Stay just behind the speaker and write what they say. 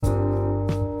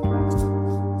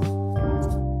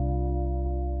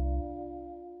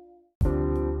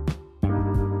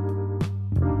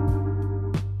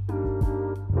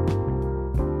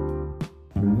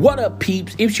What up,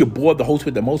 peeps? It's your boy, the host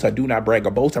with the most. I do not brag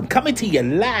or boast. I'm coming to you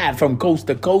live from coast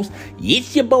to coast.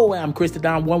 It's your boy,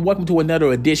 ImChrisDaDon1. Welcome to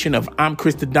another edition of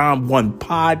ImChrisDaDon1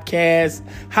 podcast.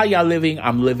 How y'all living?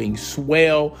 I'm living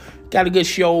swell. Got a good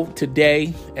show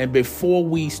today. And before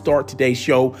we start today's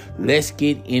show, let's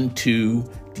get into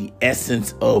the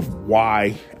essence of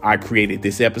why I created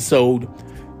this episode.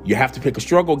 You have to pick a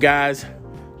struggle, guys.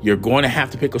 You're going to have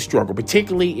to pick a struggle,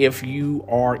 particularly if you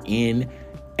are in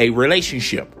a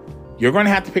relationship. You're going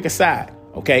to have to pick a side,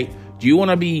 okay? Do you want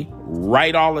to be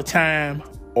right all the time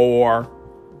or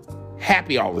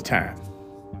happy all the time?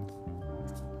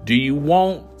 Do you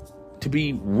want to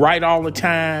be right all the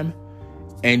time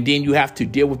and then you have to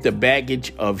deal with the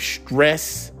baggage of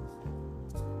stress?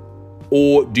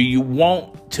 Or do you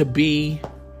want to be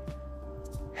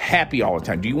happy all the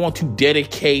time? Do you want to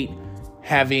dedicate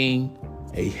having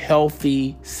a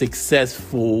healthy,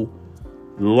 successful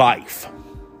life?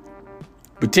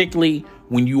 Particularly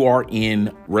when you are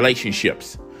in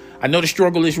relationships. I know the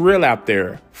struggle is real out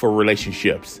there for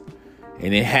relationships.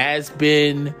 And it has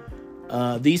been,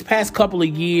 these past couple of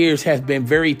years has been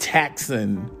very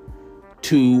taxing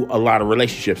to a lot of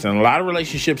relationships. And a lot of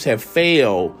relationships have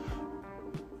failed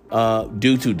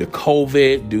due to the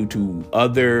COVID, due to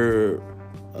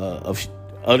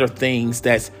other things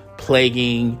that's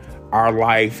plaguing our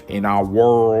life in our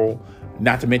world.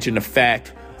 Not to mention the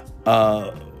fact,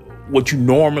 what you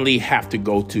normally have to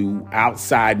go to,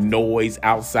 outside noise,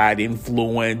 outside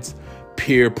influence,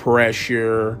 peer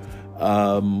pressure,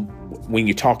 when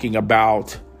you're talking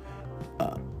about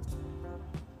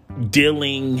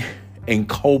dealing and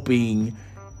coping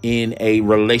in a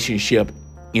relationship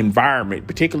environment,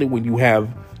 particularly when you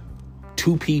have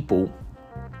two people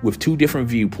with two different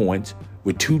viewpoints,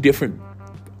 with two different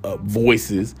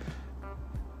voices,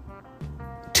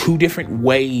 two different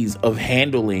ways of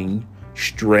handling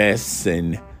stress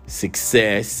and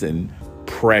success and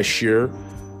pressure.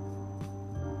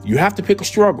 You have to pick a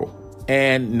struggle.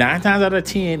 And 9 times out of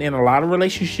 10, in a lot of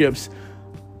relationships,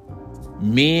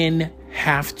 men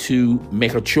have to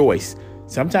make a choice.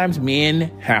 Sometimes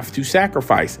men have to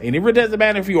sacrifice. And it really doesn't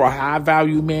matter if you're a high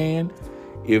value man,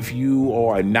 if you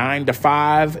are a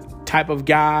 9-to-5 type of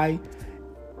guy,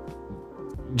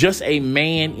 just a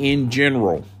man in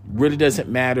general. Really doesn't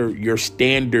matter your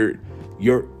standard,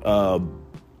 your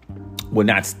well,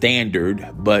 not standard,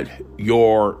 but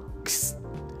your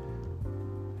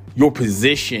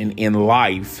position in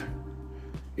life.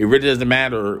 It really doesn't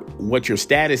matter what your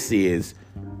status is.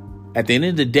 At the end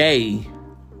of the day,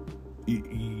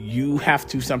 you have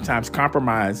to sometimes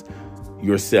compromise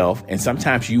yourself, and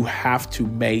sometimes you have to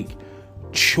make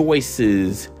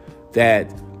choices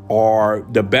that are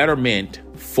the betterment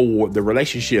for the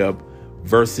relationship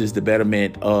versus the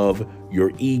betterment of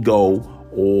your ego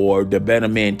or the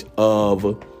betterment of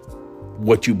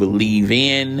what you believe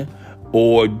in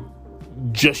or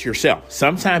just yourself.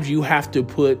 Sometimes you have to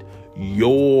put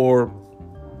your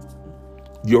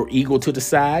ego to the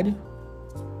side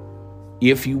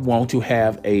if you want to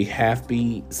have a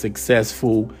happy,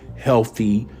 successful,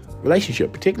 healthy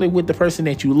relationship, particularly with the person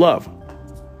that you love.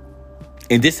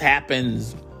 And this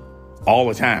happens all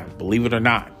the time, believe it or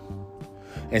not.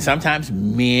 And sometimes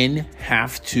men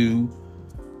have to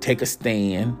take a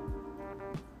stand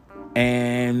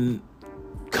and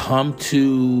come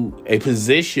to a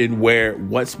position where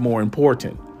what's more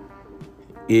important?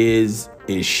 Is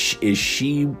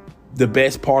she the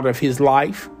best part of his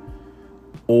life,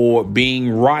 or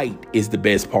being right is the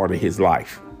best part of his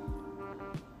life?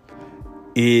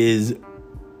 Is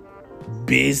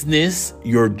business,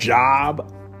 your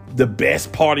job, the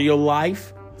best part of your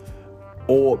life,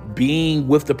 or being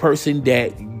with the person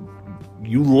that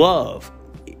you love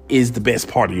is the best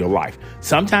part of your life?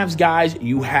 Sometimes, guys,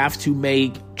 you have to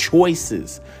make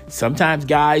choices. Sometimes,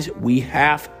 guys, we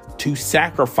have to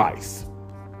sacrifice.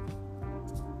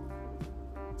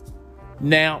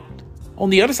 Now,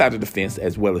 on the other side of the fence,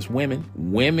 as well as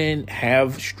women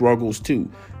have struggles too.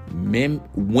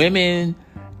 Women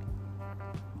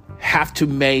have to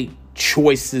make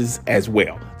choices as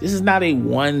well. This is not a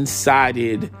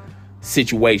one-sided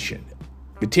situation,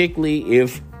 particularly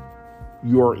if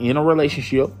you're in a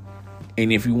relationship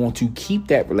and if you want to keep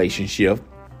that relationship.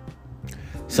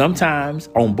 Sometimes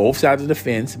on both sides of the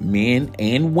fence, men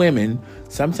and women,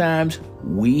 sometimes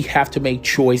we have to make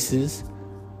choices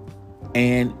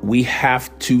and we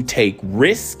have to take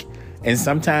risk. And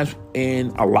sometimes in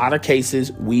a lot of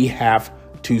cases, we have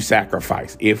to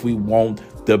sacrifice if we want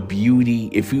the beauty,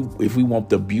 if we want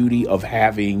the beauty of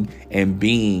having and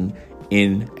being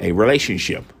in a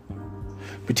relationship.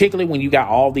 Particularly when you got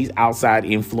all these outside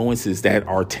influences that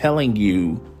are telling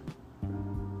you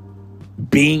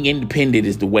being independent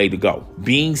is the way to go.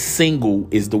 Being single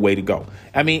is the way to go.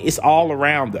 I mean, it's all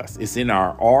around us. It's in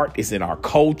our art. It's in our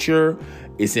culture.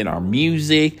 It's in our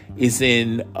music. It's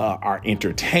in our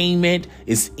entertainment.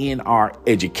 It's in our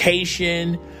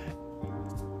education.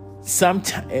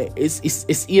 Sometimes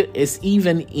it's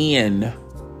even in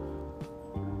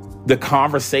the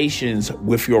conversations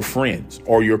with your friends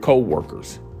or your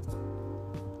coworkers.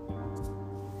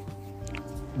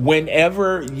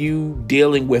 Whenever you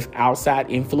dealing with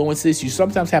outside influences, you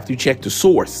sometimes have to check the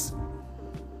source.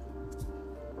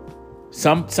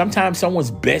 Sometimes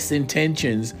someone's best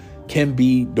intentions can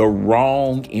be the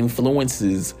wrong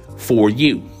influences for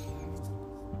you.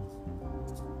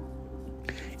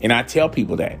 And I tell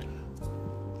people that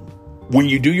when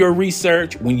you do your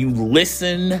research, when you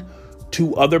listen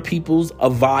to other people's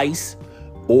advice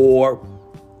or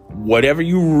whatever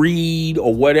you read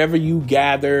or whatever you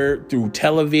gather through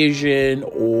television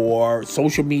or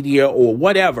social media or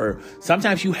whatever,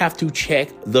 sometimes you have to check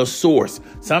the source.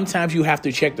 Sometimes you have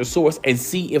to check the source and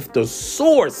see if the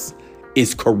source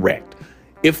is correct.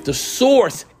 If the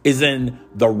source is in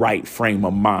the right frame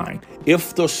of mind.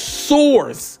 If the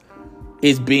source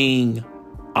is being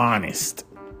honest.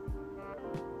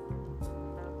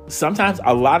 Sometimes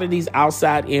a lot of these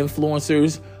outside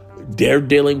influencers, they're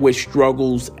dealing with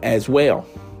struggles as well.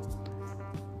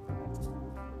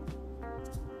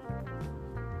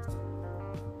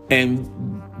 And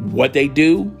what they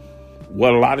do,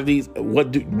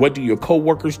 what do your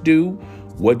coworkers do?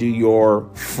 What do your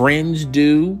friends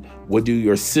do? What do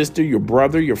your sister, your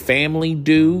brother, your family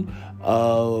do?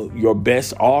 Your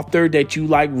best author that you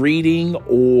like reading,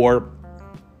 or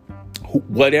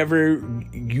whatever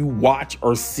you watch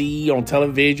or see on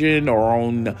television or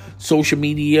on social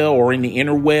media or in the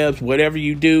interwebs, whatever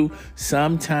you do,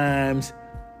 sometimes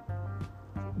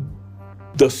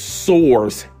the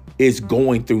source is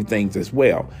going through things as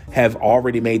well, have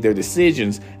already made their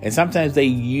decisions. And sometimes they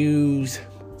use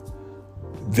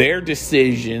their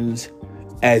decisions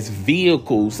as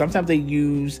vehicles. Sometimes they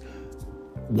use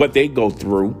what they go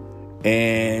through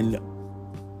and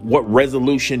what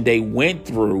resolution they went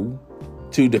through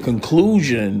to the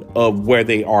conclusion of where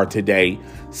they are today.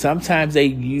 Sometimes they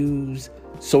use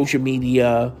social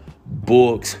media,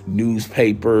 books,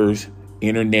 newspapers,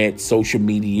 internet, social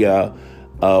media,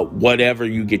 whatever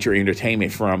you get your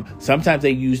entertainment from. Sometimes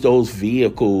they use those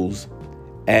vehicles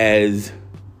as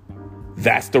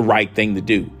that's the right thing to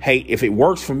do. Hey, if it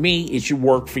works for me, it should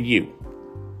work for you.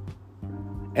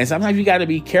 And sometimes you got to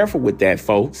be careful with that,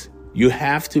 folks. You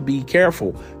have to be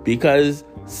careful because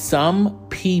some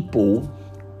people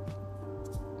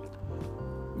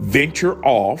venture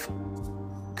off,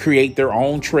 create their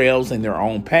own trails and their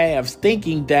own paths,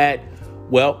 thinking that,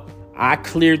 well, I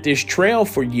cleared this trail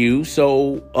for you,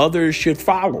 so others should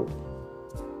follow.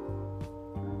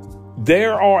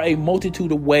 There are a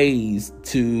multitude of ways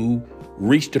to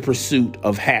reach the pursuit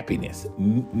of happiness.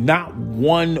 Not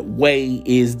one way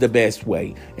is the best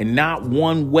way, and not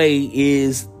one way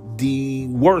is the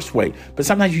worst way. But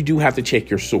sometimes you do have to check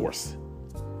your source.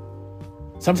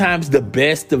 Sometimes the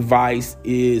best advice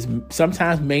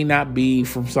sometimes may not be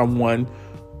from someone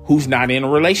who's not in a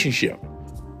relationship,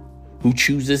 who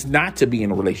chooses not to be in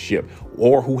a relationship,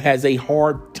 or who has a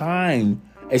hard time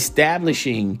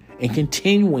establishing and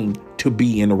continuing to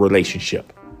be in a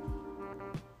relationship.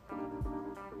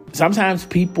 Sometimes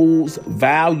people's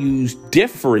values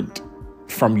different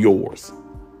from yours.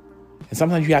 And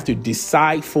sometimes you have to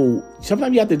decipher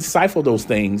those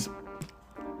things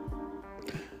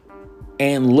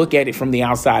and look at it from the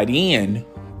outside in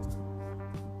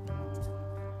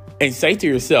and say to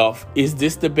yourself, is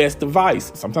this the best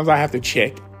advice? Sometimes I have to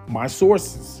check my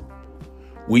sources.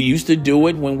 We used to do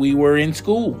it when we were in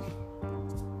school.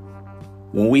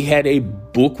 When we had a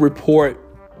book report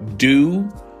due,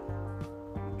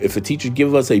 if a teacher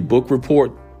gives us a book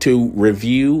report to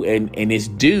review and it's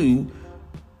due,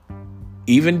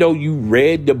 even though you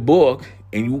read the book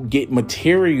and you get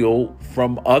material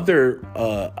from other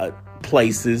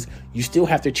places, you still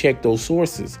have to check those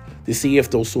sources to see if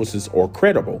those sources are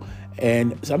credible.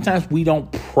 And sometimes we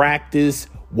don't practice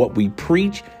what we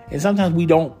preach, and sometimes we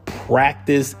don't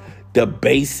practice the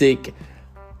basic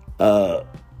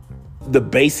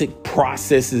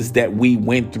processes that we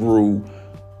went through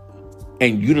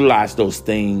and utilize those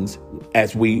things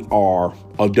as we are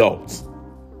adults.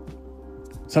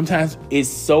 Sometimes it's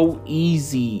so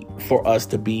easy for us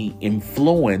to be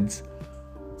influenced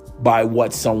by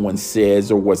what someone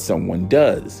says or what someone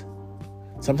does.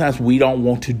 Sometimes we don't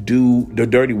want to do the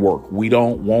dirty work. We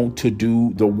don't want to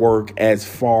do the work as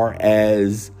far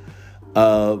as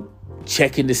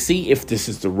checking to see if this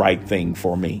is the right thing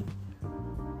for me.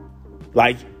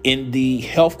 Like in the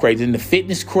health craze, in the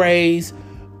fitness craze,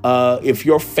 if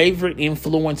your favorite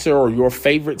influencer or your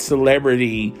favorite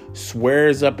celebrity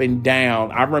swears up and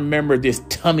down, I remember this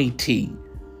tummy tea.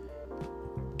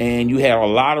 And you had a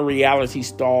lot of reality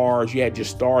stars. You had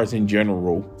just stars in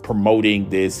general promoting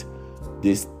this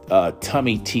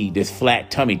tummy tea, this flat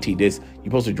tummy tea. You're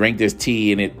supposed to drink this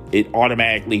tea and it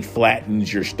automatically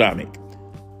flattens your stomach.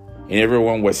 And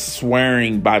everyone was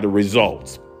swearing by the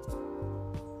results.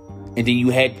 And then you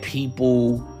had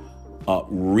people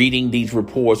reading these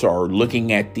reports or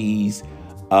looking at these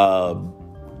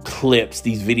clips,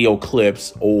 these video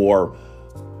clips or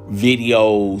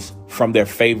videos from their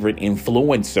favorite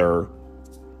influencer,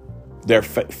 their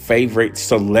favorite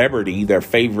celebrity, their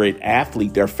favorite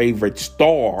athlete, their favorite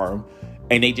star,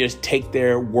 and they just take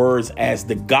their words as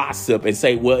the gossip and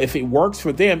say, well, if it works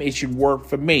for them, it should work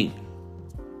for me.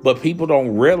 But people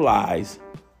don't realize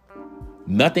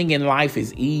nothing in life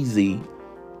is easy,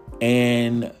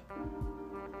 and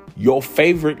your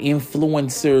favorite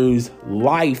influencer's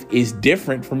life is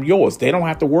different from yours. They don't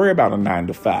have to worry about a 9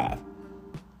 to 5.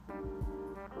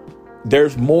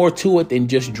 There's more to it than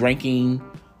just drinking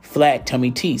flat tummy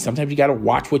tea. Sometimes you got to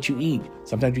watch what you eat.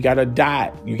 Sometimes you got to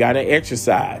diet. You got to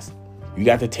exercise. You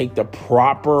got to take the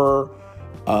proper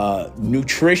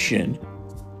nutrition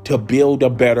to build a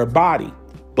better body.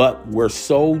 But we're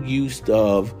so used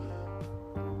of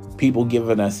people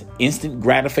giving us instant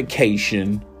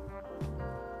gratification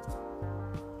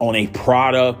on a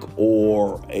product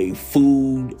or a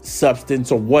food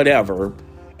substance or whatever,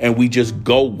 and we just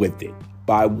go with it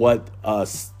by what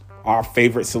our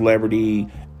favorite celebrity,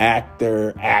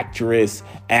 actor, actress,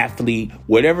 athlete,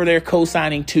 whatever they're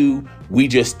co-signing to, we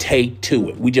just take to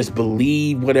it. We just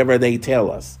believe whatever they tell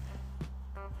us.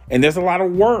 And there's a lot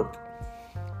of work.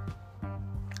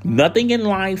 Nothing in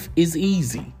life is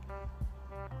easy.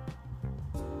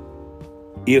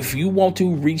 If you want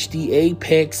to reach the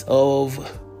apex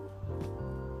of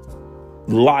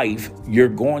life, you're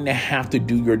going to have to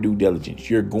do your due diligence.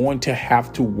 You're going to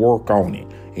have to work on it.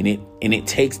 And it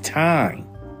takes time.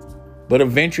 But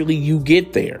eventually you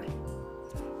get there.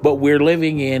 But we're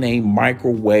living in a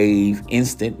microwave,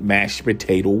 instant mashed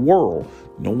potato world.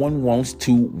 No one wants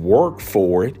to work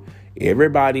for it.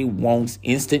 Everybody wants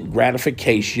instant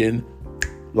gratification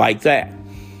like that.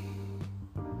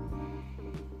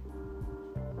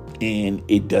 And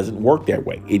it doesn't work that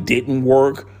way. It didn't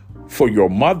work for your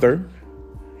mother.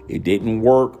 It didn't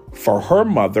work for her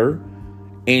mother.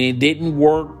 And it didn't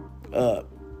work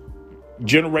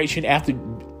generation after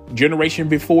generation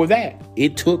before that.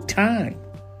 It took time.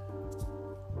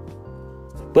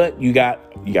 But you got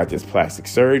this plastic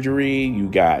surgery. You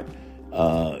got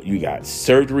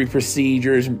surgery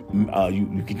procedures.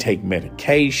 You can take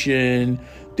medication.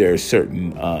 There's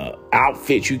certain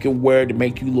outfits you can wear to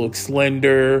make you look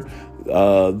slender.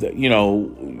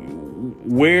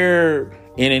 We're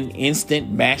in an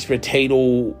instant mashed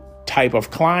potato type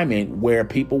of climate where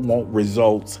people want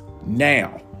results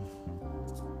now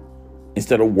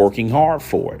instead of working hard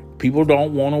for it. People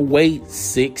don't want to wait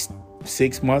six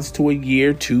months to a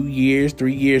year, 2 years,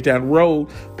 3 years down the road.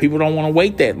 People don't want to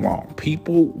wait that long.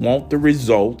 People want the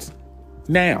results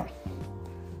now.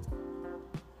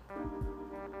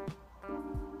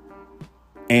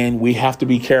 And we have to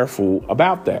be careful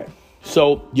about that.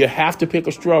 So you have to pick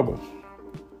a struggle.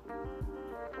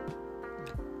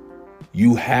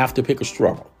 You have to pick a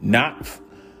struggle. Not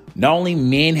only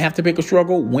men have to pick a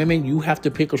struggle, women, you have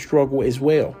to pick a struggle as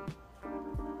well.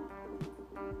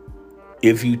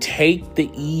 If you take the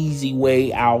easy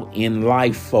way out in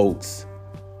life, folks,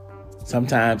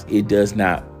 sometimes it does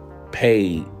not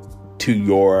pay to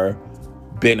your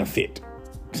benefit.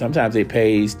 Sometimes it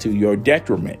pays to your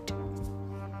detriment.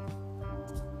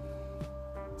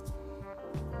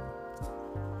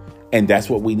 And that's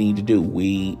what we need to do.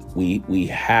 We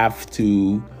have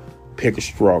to pick a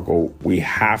struggle. We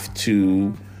have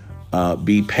to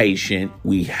be patient.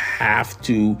 We have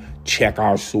to check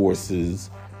our sources.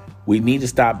 We need to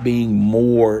stop being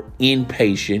more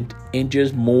impatient and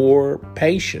just more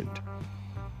patient.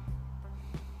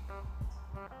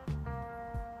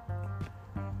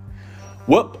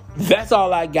 Well, that's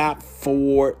all I got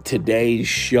for today's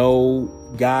show.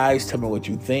 Guys, tell me what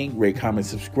you think. Rate, comment,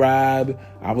 subscribe.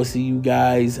 I will see you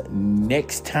guys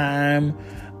next time.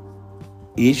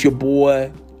 It's your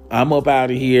boy. I'm up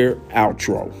out of here.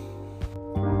 Outro.